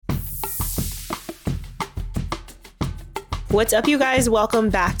What's up, you guys? Welcome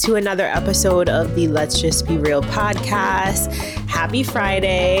back to another episode of the Let's Just Be Real podcast. Happy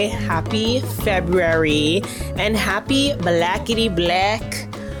Friday, happy February, and happy Black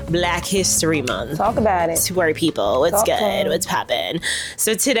History Month. Talk about it. To our people. What's good? What's poppin'?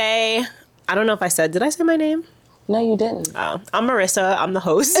 So today, I don't know if did I say my name? No, you didn't. Oh, I'm Marissa. I'm the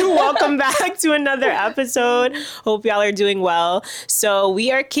host. Welcome back to another episode. Hope y'all are doing well. So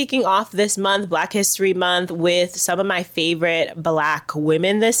we are kicking off this month, Black History Month, with some of my favorite Black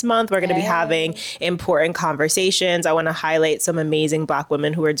women this month. We're going to be having important conversations. I want to highlight some amazing Black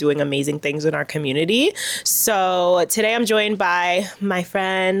women who are doing amazing things in our community. So today I'm joined by my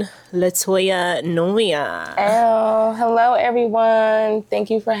friend, Latoya Novia. Oh, hello, everyone. Thank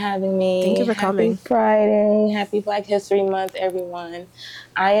you for having me. Thank you for coming. Happy Friday. Happy Black History Month, everyone.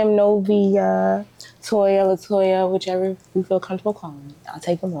 I am Novia, Toya, Latoya, whichever you feel comfortable calling me. I'll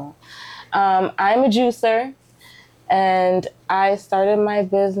take them all. I'm a juicer, and I started my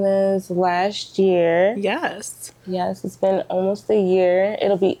business last year. Yes. Yes, it's been almost a year.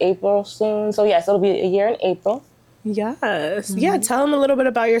 It'll be April soon. So, yes, it'll be a year in April. Yes. Mm-hmm. Yeah. Tell them a little bit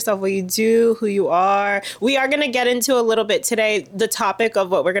about yourself, what you do, who you are. We are going to get into a little bit today. The topic of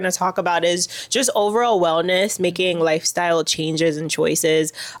what we're going to talk about is just overall wellness, making lifestyle changes and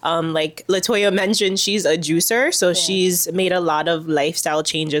choices. Like Latoya mentioned, she's a juicer. So she's made a lot of lifestyle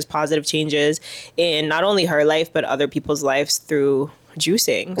changes, positive changes in not only her life, but other people's lives through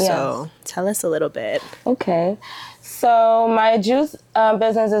juicing. Yes. So tell us a little bit. Okay. So my juice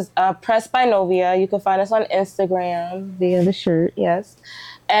business is Pressed by Novia. You can find us on Instagram via the shirt, yes.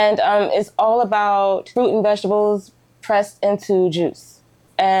 And it's all about fruit and vegetables pressed into juice.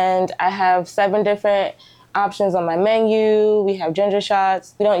 And I have 7 different options on my menu. We have ginger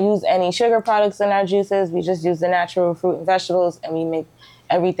shots. We don't use any sugar products in our juices. We just use the natural fruit and vegetables, and we make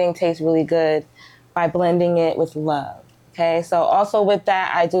everything taste really good by blending it with love. Okay, so also with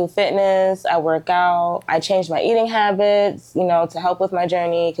that, I do fitness, I work out, I change my eating habits, to help with my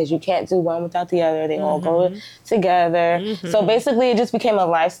journey, because you can't do one without the other. They all go together. So basically, it just became a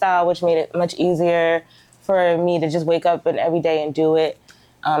lifestyle, which made it much easier for me to just wake up every day and do it.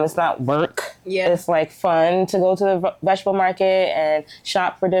 It's not work. Yeah. It's like fun to go to the vegetable market and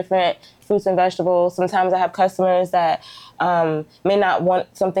shop for different fruits and vegetables. Sometimes I have customers that may not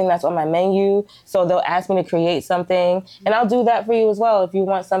want something that's on my menu, so they'll ask me to create something, and I'll do that for you as well. If you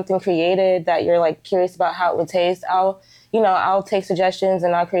want something created that you're like curious about how it would taste, I'll take suggestions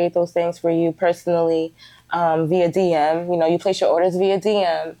and I'll create those things for you personally via DM. You place your orders via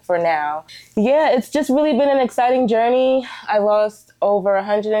DM for now. Yeah, it's just really been an exciting journey. I lost over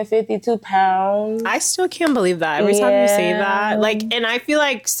 152 pounds. I still can't believe that. Every time you say that, and I feel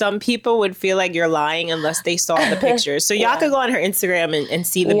like some people would feel like you're lying unless they saw the pictures. So y'all could go on her Instagram and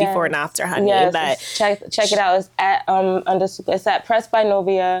see the before and after, honey. Yes, check it out. It's at it's at Pressed by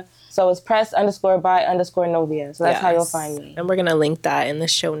Novia. So it's press_by_Novia. So that's how you'll find me. And we're gonna link that in the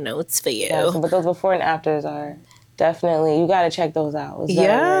show notes for you. Yes, but those before and afters are definitely, you got to check those out.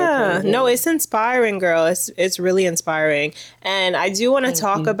 No, it's inspiring, girl. It's really inspiring. And I do want to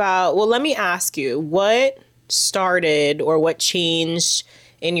talk about, let me ask you, what started or what changed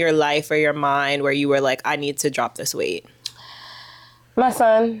in your life or your mind where you were like, I need to drop this weight? My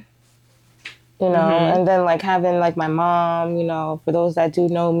son, and then having my mom, for those that do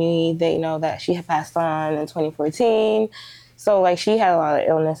know me, they know that she had passed on in 2014. So she had a lot of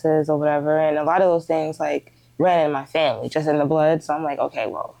illnesses or whatever. And a lot of those things ran in my family, just in the blood. So I'm like, okay,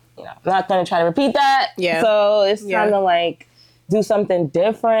 well, I'm not going to try to repeat that. Yeah. So it's time to do something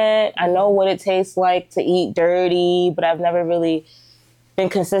different. I know what it tastes like to eat dirty, but I've never really been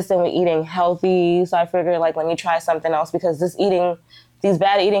consistent with eating healthy. So I figured let me try something else, because these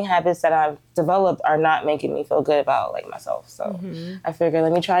bad eating habits that I've developed are not making me feel good about myself. So I figured,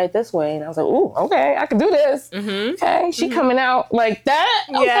 let me try it this way. And I was like, ooh, okay, I can do this. Okay, she coming out like that?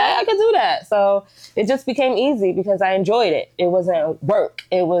 Okay, I can do that. So it just became easy because I enjoyed it. It wasn't work.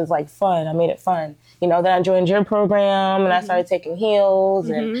 It was fun. I made it fun. Then I joined your program, and I started taking heels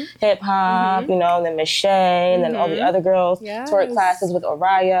and hip hop, and then Miss Shay, and then all the other girls, twerk classes with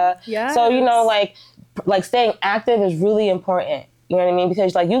Oriya. Yes. So, staying active is really important. You know what I mean?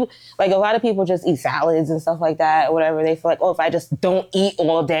 Because a lot of people just eat salads and stuff like that or whatever. They feel like, if I just don't eat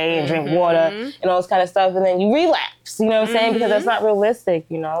all day and drink water and all this kind of stuff, and then you relapse, you know what I'm saying? Because that's not realistic,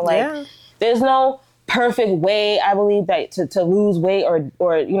 There's no perfect way, I believe, that to lose weight or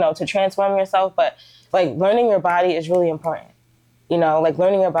to transform yourself, but learning your body is really important.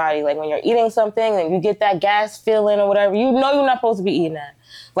 Learning your body, when you're eating something and you get that gas feeling or whatever, you're not supposed to be eating that.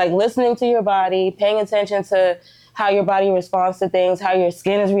 Listening to your body, paying attention to how your body responds to things, how your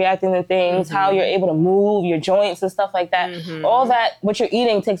skin is reacting to things, how you're able to move your joints and stuff like that. All that, what you're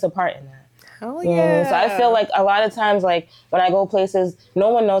eating takes a part in that. Oh, yeah. So I feel like a lot of times, like when I go places, no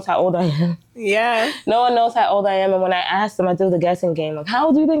one knows how old I am. Yeah. No one knows how old I am. And when I ask them, I do the guessing game. Like, how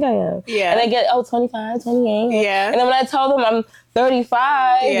old do you think I am? Yeah. And they get, 25, 28. Yeah. And then when I tell them I'm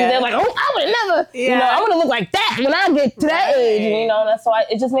 35, Yeah. they're like, oh, I would never, I want to look like that when I get to that age. And, so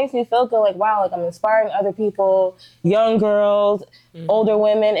it just makes me feel good. Like, wow, like I'm inspiring other people, young girls, older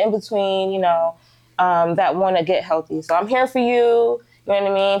women in between, that want to get healthy. So I'm here for you. You know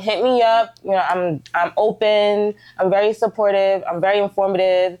what I mean? Hit me up. I'm open. I'm very supportive. I'm very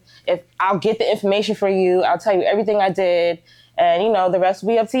informative. If I'll get the information for you, I'll tell you everything I did. And, the rest will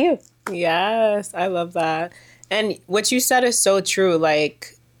be up to you. Yes, I love that. And what you said is so true.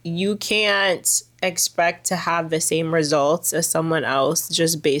 Like, you can't expect to have the same results as someone else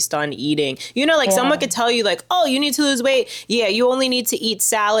just based on eating. Someone could tell you like, oh, you need to lose weight. Yeah, you only need to eat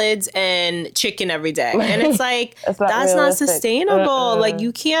salads and chicken every day. And it's like, that's not sustainable. Like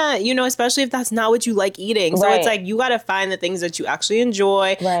you can't, especially if that's not what you like eating. So it's like, you got to find the things that you actually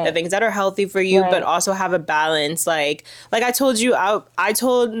enjoy, the things that are healthy for you, but also have a balance. Like I told you, I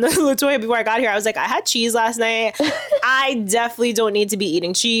told Latoya before I got here, I was like, I had cheese last night. I definitely don't need to be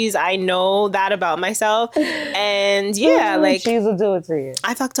eating cheese. I know that about myself. And like cheese will do it to you.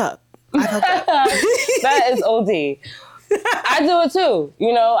 I fucked up. That is OD. I do it too.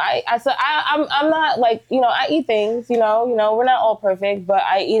 I'm not like, I eat things, we're not all perfect, but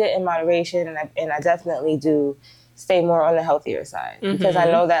I eat it in moderation, and I definitely do stay more on the healthier side, because I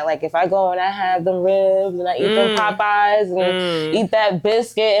know that like if I go and I have them ribs and I eat them Popeyes and eat that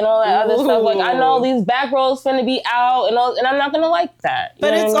biscuit and all that other stuff, like I know these back rolls finna be out and I'm not gonna like that.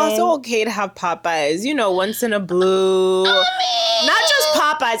 But it's also okay to have Popeyes, once in a blue. Not just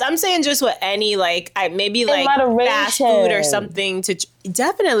Popeyes. I'm saying just with any maybe like fast food or something to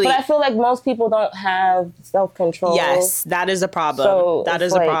definitely. But I feel like most people don't have self-control. Yes, that is a problem. So that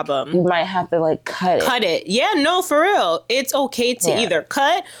is a problem. You might have to like cut it. Cut it. Yeah, no, for real. It's okay to either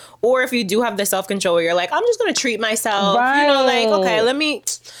cut, or if you do have the self-control where you're like, I'm just going to treat myself. Right. Okay, let me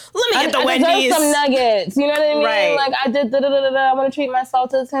get the Wendy's. I deserve some nuggets. You know what I mean? Right. Like I did I want to treat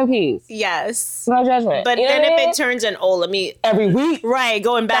myself to the 10-piece. Yes. No judgment. But then if it turns in, let me. Every week. Right,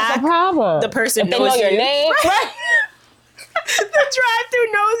 going back. That's a problem. The person if knows they know your name. Right. The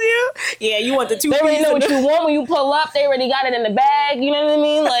drive-thru knows you. Yeah, you want the 2 pieces. They already know what you want when you pull up. They already got it in the bag. You know what I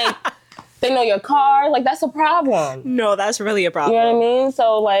mean? Like, they know your car. Like, that's a problem. No, that's really a problem. You know what I mean?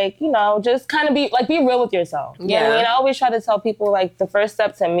 So, like, just kind of be real with yourself. You know what I mean? I always try to tell people, like, the first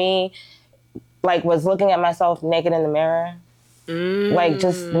step to me, like, was looking at myself naked in the mirror. Like,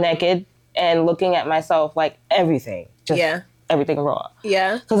 just naked and looking at myself, like, everything. Just everything raw.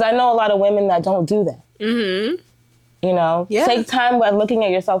 Yeah. Because I know a lot of women that don't do that. Mm-hmm. Take time by looking at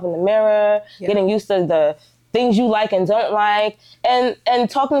yourself in the mirror, getting used to the things you like and don't like, and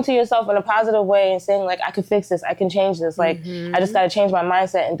talking to yourself in a positive way and saying, like, I can fix this, I can change this. Like, I just got to change my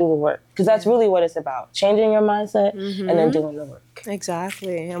mindset and do the work. Because that's really what it's about. Changing your mindset and then doing the work.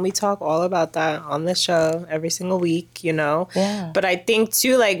 Exactly. And we talk all about that on the show every single week, Yeah. But I think,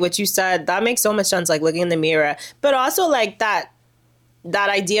 too, like what you said, that makes so much sense, like looking in the mirror. But also, like, that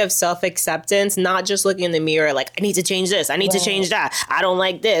idea of self-acceptance, not just looking in the mirror like, I need to change this, I need to change that, I don't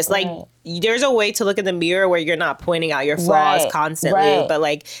like this. Like, there's a way to look in the mirror where you're not pointing out your flaws constantly, but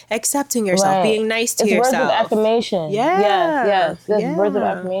like accepting yourself, being nice to yourself. It's words of affirmation. Yes. It's words of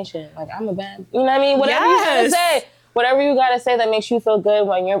affirmation. Like, I'm a bad, you know what I mean? Whatever you gotta say. Whatever you gotta say that makes you feel good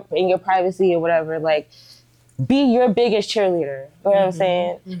when you're in your privacy or whatever, like, be your biggest cheerleader. You know what I'm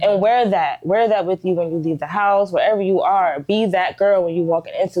saying? And wear that with you when you leave the house, wherever you are. Be that girl when you walk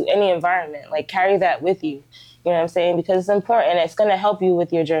into any environment. Like, carry that with you. You know what I'm saying? Because it's important. It's going to help you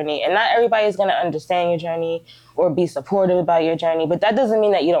with your journey. And not everybody's going to understand your journey or be supportive about your journey. But that doesn't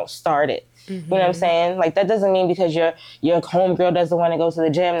mean that you don't start it. You know what I'm saying? Like, that doesn't mean because your homegirl doesn't want to go to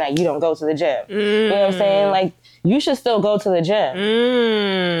the gym that you don't go to the gym. You know what I'm saying? Like, you should still go to the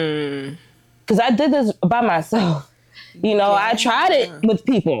gym. Because I did this by myself. I tried it with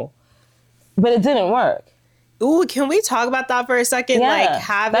people, but it didn't work. Ooh, can we talk about that for a second? Yeah,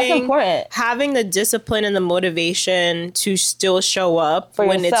 like that's important. Having the discipline and the motivation to still show up for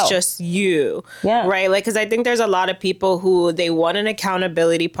when yourself. It's just you. Yeah. Right? Like, because I think there's a lot of people who they want an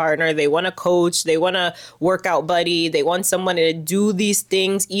accountability partner, they want a coach, they want a workout buddy, they want someone to do these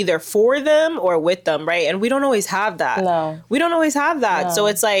things either for them or with them, right? And we don't always have that. No. We don't always have that. No. So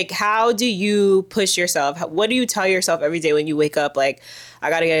it's like, how do you push yourself? What do you tell yourself every day when you wake up? Like, I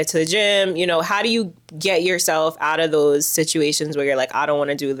got to get to the gym. How do you get yourself out of those situations where you're like, I don't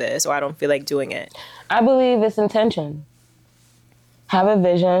want to do this or I don't feel like doing it? I believe it's intention. Have a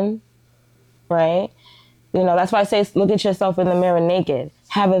vision, right? You know, that's why I say look at yourself in the mirror naked.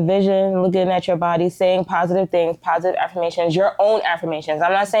 Have a vision, looking at your body, saying positive things, positive affirmations, your own affirmations.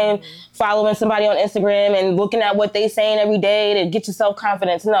 I'm not saying following somebody on Instagram and looking at what they saying every day to get your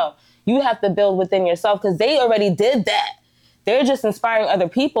self-confidence. No, you have to build within yourself because they already did that. They're just inspiring other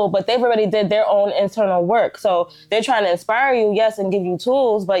people, but they've already did their own internal work. So they're trying to inspire you, yes, and give you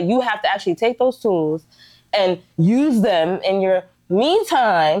tools, but you have to actually take those tools and use them in your me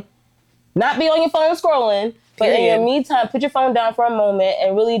time, not be on your phone scrolling, but in your me time, put your phone down for a moment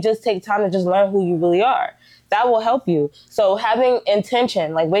and really just take time to just learn who you really are. That will help you. So having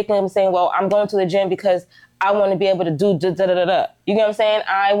intention, like waking up and saying, well, I'm going to the gym because I want to be able to do da-da-da-da. You get what I'm saying?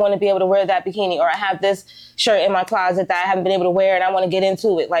 I want to be able to wear that bikini, or I have this shirt in my closet that I haven't been able to wear and I want to get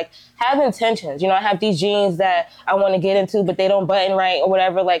into it. Like, have intentions. You know, I have these jeans that I want to get into, but they don't button right or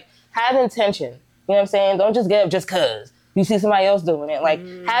whatever. Like, have intention. You know what I'm saying? Don't just get up just because you see somebody else doing it. Like,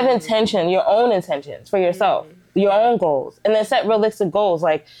 have intention, your own intentions for yourself, your own goals. And then set realistic goals.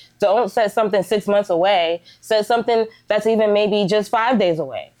 Like, don't set something 6 months away. Set something that's even maybe just 5 days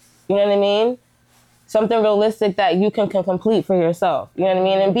away. You know what I mean? Something realistic that you can complete for yourself. You know what I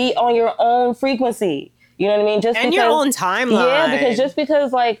mean? And be on your own frequency. You know what I mean? Just and because, your own timeline. Yeah, because just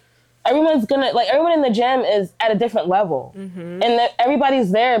because, like, everyone in the gym is at a different level. And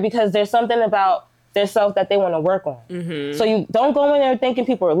everybody's there because there's something about their self that they want to work on. So you don't go in there thinking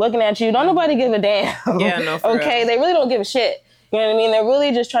people are looking at you. Don't nobody give a damn. Yeah, no, for okay? real. They really don't give a shit. You know what I mean? They're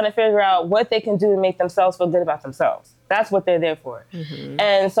really just trying to figure out what they can do to make themselves feel good about themselves. That's what they're there for.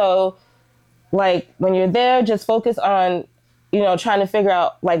 And so, like, when you're there, just focus on, you know, trying to figure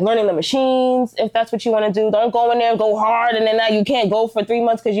out, like, learning the machines, if that's what you want to do. Don't go in there and go hard, and then now you can't go for 3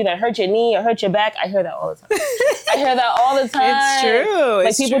 months because you done hurt your knee or hurt your back. I hear that all the time. I hear that all the time. It's true.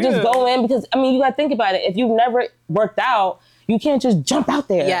 Like, people just go in because, I mean, you got to think about it. If you've never worked out, you can't just jump out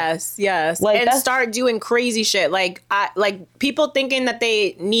there. Yes. Like, and start doing crazy shit. Like people thinking that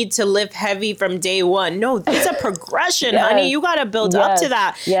they need to lift heavy from day one. No, it's a progression, honey. You got to build up to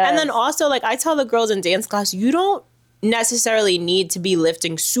that. And then also, like, I tell the girls in dance class, you don't necessarily need to be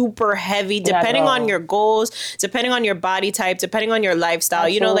lifting super heavy, depending on your goals, depending on your body type, depending on your lifestyle.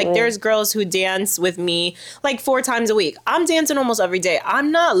 You know, like, there's girls who dance with me like 4 times a week. I'm dancing almost every day.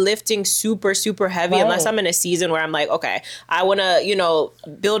 I'm not lifting super heavy unless I'm in a season where I'm like, okay, I want to, you know,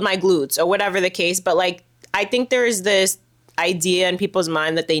 build my glutes or whatever the case. But, like, I think there is this idea in people's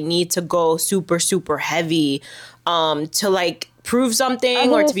mind that they need to go super heavy to, like, prove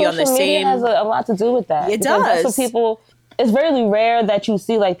something or to be on the same. Social media has a lot to do with that. It does. That's what people. It's very rare that you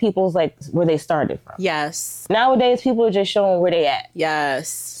see, like, people's, like, where they started from. Yes. Nowadays, people are just showing where they at. Yes.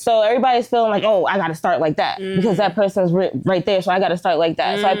 So everybody's feeling like, oh, I got to start like that because that person's right there, so I got to start like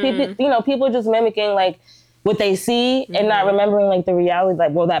that. So people just mimicking, like, what they see and not remembering, like, the reality,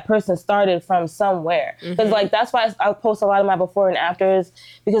 like, well, that person started from somewhere. Because like, that's why I post a lot of my before and afters,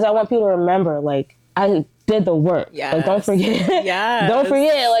 because I want people to remember, like, I did the work. Yes. Like, don't forget. Yes. Don't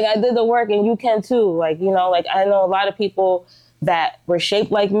forget, like, I did the work, and you can too. Like, you know, like, I know a lot of people that were shaped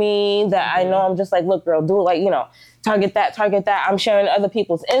like me, that I know I'm just like, look, girl, do it, like, you know, target that. I'm sharing other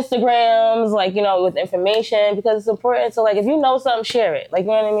people's Instagrams, like, you know, with information, because it's important. So, like, if you know something, share it. Like,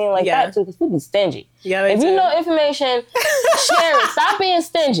 you know what I mean? Like, that too, because people be stingy. Yeah, if you know information, share it. Stop being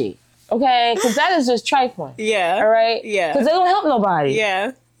stingy, okay? Because that is just trifling. Yeah. All right? Yeah. Because they don't help nobody.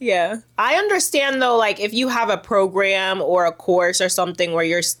 Yeah. Yeah. I understand, though, like, if you have a program or a course or something where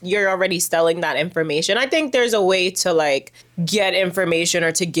you're already selling that information, I think there's a way to, like, get information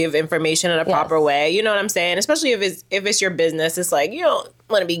or to give information in a proper way. You know what I'm saying? Especially if it's your business. It's like, you don't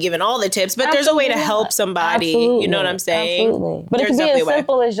want to be giving all the tips, but there's a way to help somebody. Absolutely. You know what I'm saying? Absolutely. But it can be as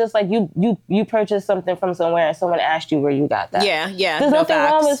simple as just, like, you purchased something from somewhere and someone asked you where you got that. Yeah. There's nothing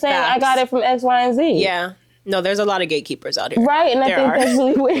wrong with saying, I got it from X, Y, and Z. Yeah. No, there's a lot of gatekeepers out here. Right, and I think that's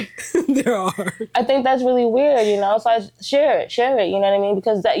really weird. There are. I think that's really weird, you know? So I share it, you know what I mean?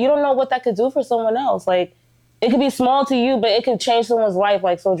 Because you don't know what that could do for someone else. Like, it could be small to you, but it could change someone's life,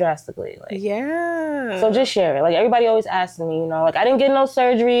 like, so drastically. Like, yeah. So just share it. Like, everybody always asks me, you know, like, I didn't get no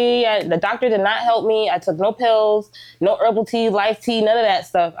surgery. The doctor did not help me. I took no pills, no herbal tea, life tea, none of that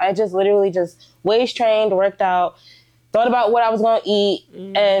stuff. I just literally just waist trained, worked out, thought about what I was going to eat,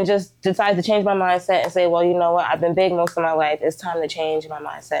 and just decided to change my mindset and say, well, you know what? I've been big most of my life. It's time to change my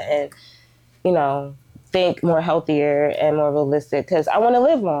mindset and, you know, think more healthier and more realistic, because I want to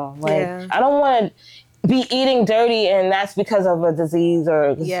live long. Like, I don't want to be eating dirty and that's because of a disease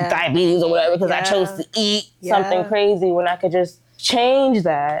or diabetes or whatever, because I chose to eat something crazy when I could just change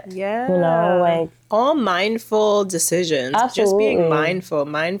that. Yeah. You know, like, all mindful decisions. Absolutely. Just being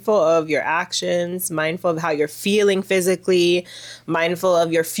mindful of your actions, mindful of how you're feeling physically, mindful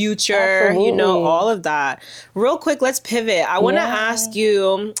of your future, Absolutely. all of that. Real quick, let's pivot. I want to ask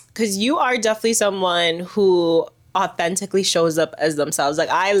you, because you are definitely someone who authentically shows up as themselves. Like,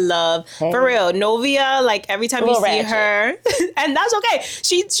 I love, for real, Novia, like, every time you see her, and that's okay.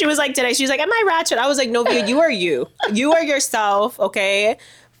 She was like today, she was like, am I ratchet? I was like, Novia, you are you. You are yourself, okay?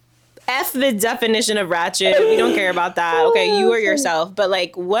 F the definition of ratchet. We don't care about that. Okay, you are yourself. But,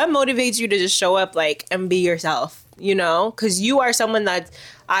 like, what motivates you to just show up, like, and be yourself, Because you are someone that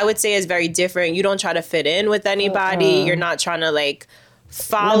I would say is very different. You don't try to fit in with anybody. You're not trying to, like,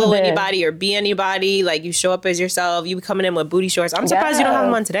 follow anybody or be anybody. Like, you show up as yourself. You be coming in with booty shorts. I'm surprised you don't have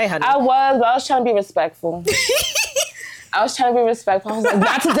them on today, honey. I was trying to be respectful. I was like,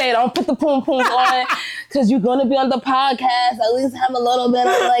 not today. Don't put the poom poom on because you're going to be on the podcast. At least have a little bit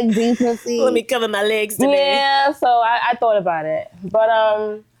of, like, decency. Let me cover my legs today. Yeah, so I thought about it. But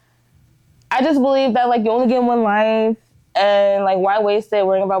I just believe that, like, you only get one life. And, like, why waste it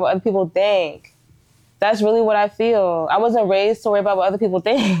worrying about what other people think? That's really what I feel. I wasn't raised to worry about what other people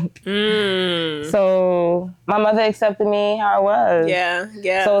think. So my mother accepted me how I was.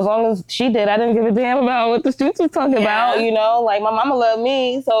 Yeah. So as long as she did, I didn't give a damn about what the streets was talking about, Like, my mama loved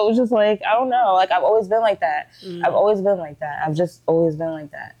me. So it was just like, I don't know. Like, I've always been like that. I've just always been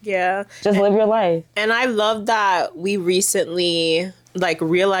like that. Yeah. Just live your life. And I love that we recently, like,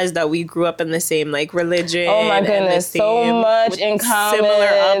 realized that we grew up in the same, like, religion. Oh my goodness, so much in common. Similar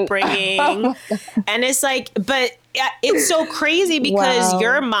upbringing. And it's like, but it's so crazy because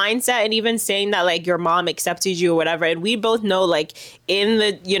your mindset, and even saying that, like, your mom accepted you or whatever, and we both know, like, in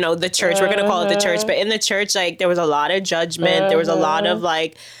the, the church, we're going to call it the church, but in the church, like, there was a lot of judgment. There was a lot of,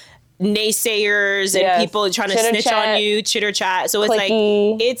 like, naysayers and people trying to snitch on you, chitter chat. So it's like,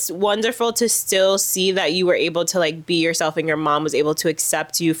 it's wonderful to still see that you were able to, like, be yourself, and your mom was able to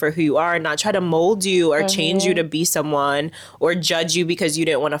accept you for who you are and not try to mold you or change you to be someone or judge you because you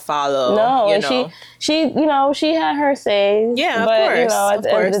didn't want to follow. No, and she had her say. Yeah, but, of course. At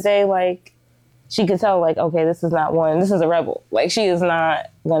the end of the day, like, she could tell, like, okay, this is a rebel. Like, she is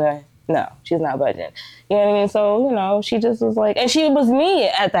not gonna, no, she's not budging. You know what I mean? So, she just was like, and she was me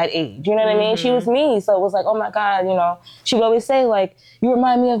at that age. You know what I mean? She was me. So it was like, oh my God, she would always say, like, you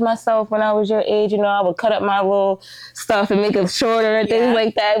remind me of myself when I was your age. I would cut up my little stuff and make it shorter and things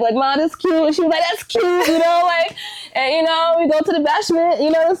like that. Like, Mom, that's cute. And she was like, that's cute, like, and, we go to the bashment, you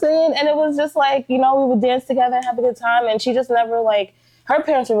know what I'm saying? And it was just like, we would dance together and have a good time. And she just never, like, her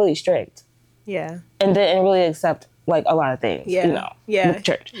parents were really strict. Yeah. And didn't really accept, like, a lot of things, with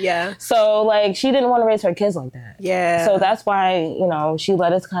church. Yeah. So, like, she didn't want to raise her kids like that. Yeah. So that's why, she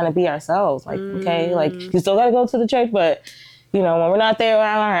let us kind of be ourselves. Like, okay, like, you still got to go to the church, but, when we're not there,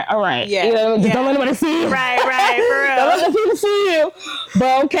 all right. Yeah. Don't let anybody see you. Right, for real. Don't let the people see you.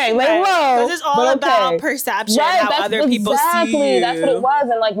 But, okay, let it roll. Because it's all about perception, how other people see you. That's what it was.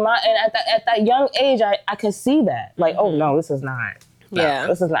 And, like, at that young age, I could see that. Like, oh, no, this is not. No,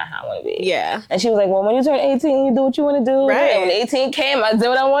 this is not how I want to be. Yeah. And she was like, well, when you turn 18, you do what you want to do. Right. And when 18 came, I did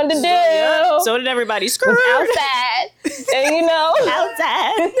what I wanted to do. Yeah. So did everybody. Screw outside. And,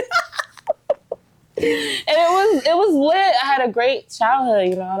 outside. And it was lit. I had a great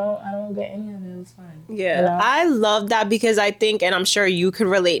childhood. I don't get any of it. It was fun. Yeah. I love that because I think, and I'm sure you can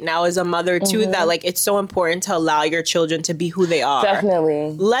relate now as a mother too, that, like, it's so important to allow your children to be who they are.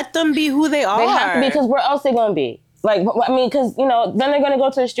 Definitely. Let them be who they are. They have to be, because where else they going to be? Like, I mean, because, then they're going to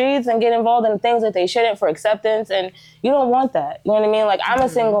go to the streets and get involved in things that they shouldn't for acceptance. And you don't want that. You know what I mean? Like, I'm a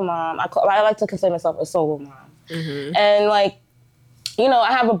single mom. I like to consider myself a solo mom. And, like,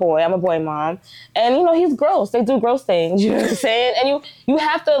 I have a boy. I'm a boy mom. And, he's gross. They do gross things. You know what I'm saying? And you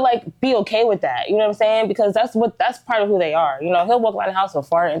have to, like, be okay with that. You know what I'm saying? Because that's part of who they are. He'll walk around the house with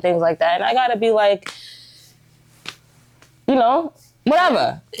fart and things like that. And I got to be like,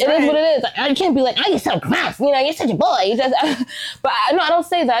 whatever. It is what it is. I can't be like, oh, you're so gross. You're such a boy. You just, but I don't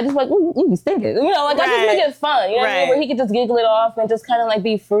say that. I just like, ooh, you stinking. I just make it fun. You know what I mean? Where he could just giggle it off and just kind of like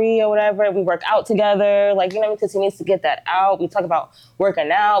be free or whatever. We work out together, like, because he needs to get that out. We talk about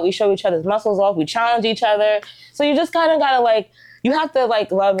working out. We show each other's muscles off. We challenge each other. So you just kind of gotta, like, you have to,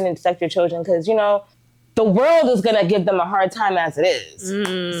 like, love and accept your children because the world is gonna give them a hard time as it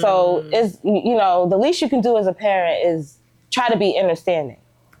is. So it's the least you can do as a parent is try to be understanding.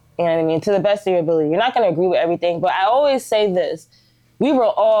 You know what I mean? To the best of your ability. You're not going to agree with everything, but I always say this. We were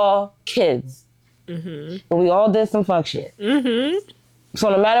all kids. And we all did some fuck shit. So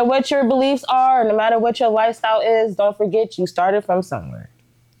no matter what your beliefs are, no matter what your lifestyle is, don't forget you started from somewhere.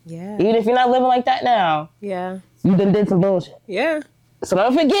 Yeah. Even if you're not living like that now. Yeah. You done did some bullshit. Yeah. So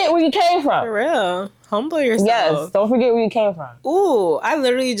don't forget where you came from. For real. Humble yourself. Yes, don't forget where you came from. Ooh, I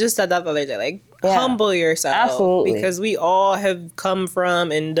literally just said that the other day. Like, humble yourself. Absolutely. Because we all have come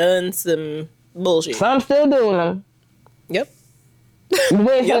from and done some bullshit. Some still doing them. Yep. We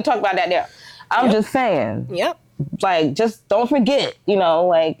ain't gonna talk about that there. I'm just saying. Yep. Like, just don't forget, you know,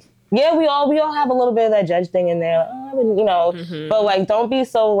 like, yeah, we all have a little bit of that judge thing in there, you know, but like, don't be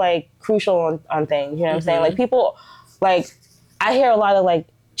so like crucial on things, you know what I'm saying? Like, people, like, I hear a lot of like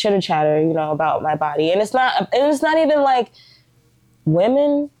chitter chatter, you know, about my body, and it's not even like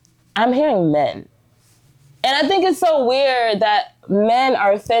women. I'm hearing men, and I think it's so weird that men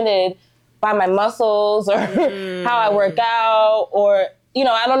are offended by my muscles or how I work out, or, you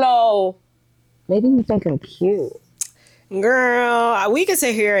know, I don't know. Maybe you think I'm cute. Girl, we could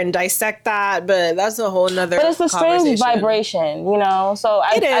sit here and dissect that, but that's a whole nother But it's a strange vibration, you know? So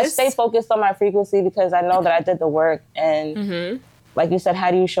I stay focused on my frequency because I know that I did the work. And like you said,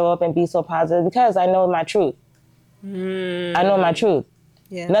 how do you show up and be so positive? Because I know my truth. I know my truth.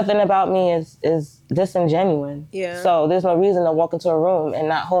 Yeah. Nothing about me is disingenuous. Yeah. So there's no reason to walk into a room and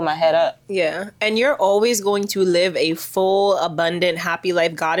not hold my head up. Yeah. And you're always going to live a full, abundant, happy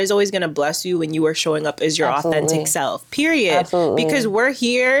life. God is always going to bless you when you are showing up as your authentic self. Period. Absolutely. Because we're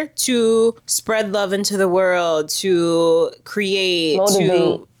here to spread love into the world, to create,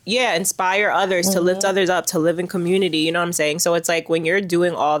 motivate. Inspire others, to lift others up, to live in community. You know what I'm saying? So it's like when you're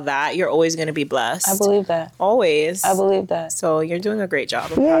doing all that, you're always going to be blessed. I believe that. Always. I believe that. So you're doing a great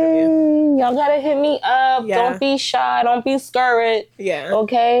job. I'm proud of you. Y'all got to hit me up. Yeah. Don't be shy. Don't be scared. Yeah.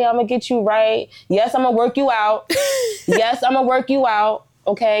 Okay? I'm going to get you right. Yes, I'm going to work you out. Yes, I'm going to work you out.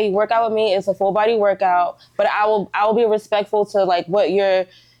 Okay? Work out with me. It's a full body workout. But I will be respectful to like what your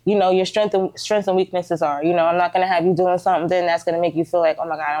strengths and weaknesses are. You know, I'm not going to have you doing something then that's going to make you feel like, oh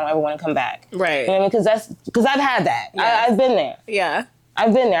my God, I don't ever want to come back. Right. You know what I mean? Because I've had that. Yeah. I've been there. Yeah.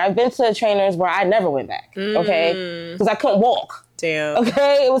 I've been there. I've been to trainers where I never went back. Okay. Because I couldn't walk. Damn.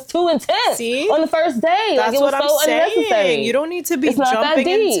 Okay, it was too intense. See? On the first day. That's like, it was what so I'm saying. Unnecessary. You don't need to be jumping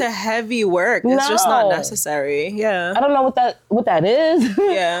into heavy work. It's just not necessary. Yeah. I don't know what that is.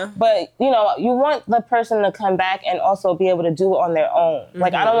 Yeah. But, you know, you want the person to come back and also be able to do it on their own.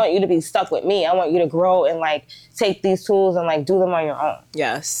 Like, I don't want you to be stuck with me. I want you to grow and, like, take these tools and, like, do them on your own.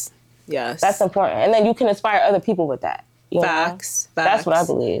 Yes. Yes. That's important. And then you can inspire other people with that. Facts. That's what I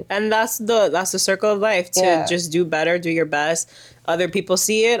believe. And that's the circle of life, to just do better, do your best. Other people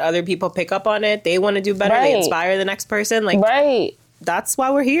see it, other people pick up on it, they want to do better, they inspire the next person. Like, that's why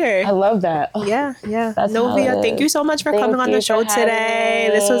we're here. I love that. Yeah. That's Novia, thank you so much for coming on the show today.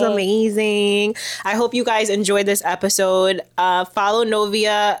 This was amazing. I hope you guys enjoyed this episode. Follow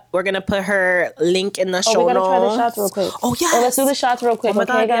Novia. We're going to put her link in the show notes. We got to try the shots real quick. Oh, yes. Let's do the shots real quick.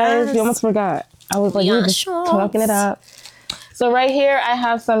 Okay, guys? Yes. We almost forgot. I was like, you just talking it up. So right here, I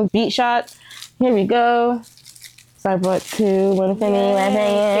have some beet shots. Here we go. So I brought two. One for me, one for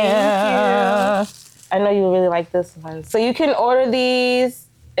you. I know you really like this one. So you can order these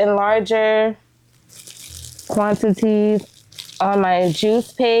in larger quantities on my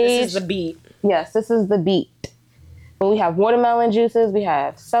juice page. This is the beet. Yes, this is the beet. But we have watermelon juices. We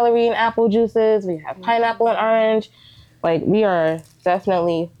have celery and apple juices. We have pineapple and orange. Like, we are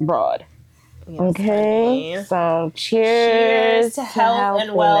definitely broad. Yes, okay, honey. So cheers to health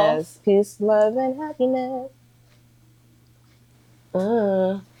and wealth. Peace, love, and happiness.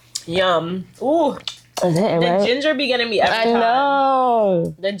 Yum. Ooh. Is it, the ginger be getting me every time. I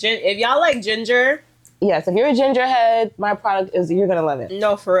know. If y'all like ginger. Yes, if you're a ginger head, my product you're going to love it.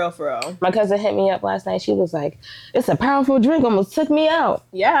 No, for real. My cousin hit me up last night. She was like, it's a powerful drink. Almost took me out.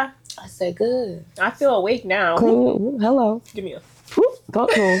 Yeah. I said, good. I feel awake now. Hello. Give me a.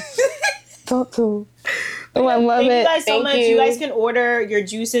 Talk to him. Talk to him. Oh, I love it. Thank you guys so much. You guys can order your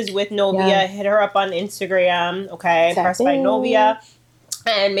juices with Novia. Yeah. Hit her up on Instagram. Okay. Pressed by Novia.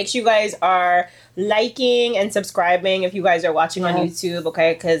 And make sure you guys are liking and subscribing if you guys are watching on YouTube,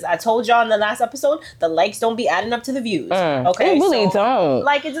 okay? Because I told y'all in the last episode, the likes don't be adding up to the views, okay? It really don't.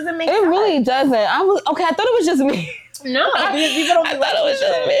 Like, it doesn't make sense. It really doesn't. I thought it was just me. No, because people don't be liking it was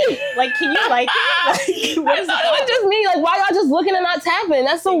just me. Like, can you like it? Like, what is it? It was just me. Like, why y'all just looking and not tapping?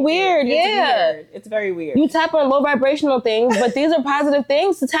 That's so weird. Weird. It's very weird. You tap on low vibrational things, but these are positive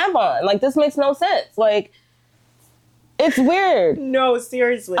things to tap on. Like, this makes no sense. Like, it's weird. No,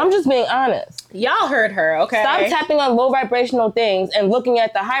 seriously. I'm just being honest. Y'all heard her, okay? Stop tapping on low vibrational things and looking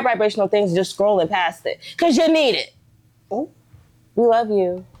at the high vibrational things and just scrolling past it. Because you need it. Oh. We love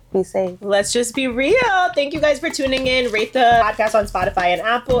you. Be safe. Let's just be real. Thank you guys for tuning in. Rate the podcast on Spotify and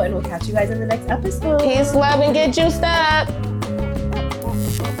Apple, and we'll catch you guys in the next episode. Peace, love, and get juiced up.